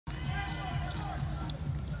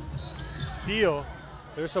Dio,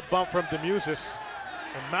 there's a bump from Demuses,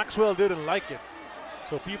 and Maxwell didn't like it.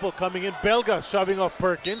 So people coming in, Belga shoving off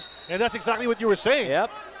Perkins, and that's exactly what you were saying.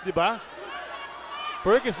 Yep. Diba?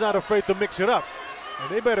 Perkins not afraid to mix it up.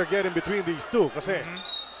 And they better get in between these two kasi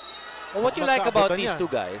well, what you like about these yan.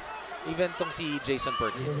 two guys, even tong si Jason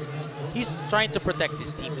Perkins, he's trying to protect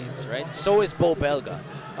his teammates, right? So is Beau Belga.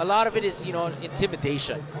 A lot of it is, you know,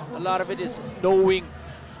 intimidation. A lot of it is knowing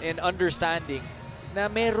and understanding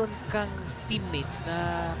na meron kang teammates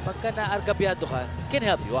na pagka naargabyado ka, can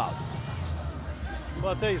help you out.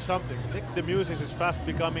 Well, I'll tell you something. Nick Demuses is fast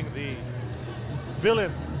becoming the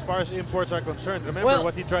villain as far as imports are concerned. Remember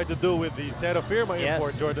what he tried to do with the Terra Firma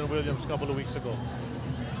import, Jordan Williams, a couple of weeks ago.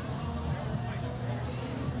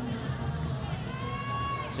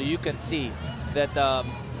 So you can see that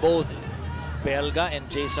both Belga and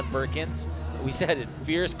Jason Perkins, we said it,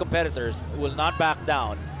 fierce competitors, will not back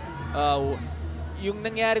down. Yung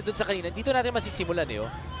nangyari dun sa kanina, dito natin masisimulan eh.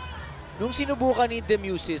 Nung sinubukan ni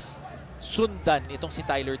Demuses sundan itong si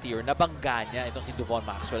Tyler Tier, nabangga niya itong si Devon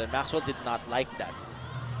Maxwell, and Maxwell did not like that.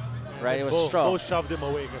 Right? It was strong. Both shoved him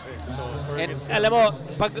away kasi. So, and alam mo,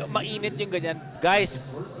 pag mainit yung ganyan, guys,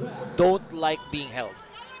 don't like being held.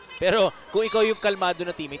 Pero kung ikaw yung kalmado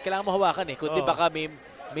na teammate, kailangan mo hawakan eh. Kundi baka may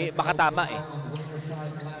makatama eh.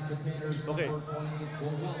 Okay.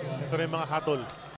 Ito na yung mga hatol.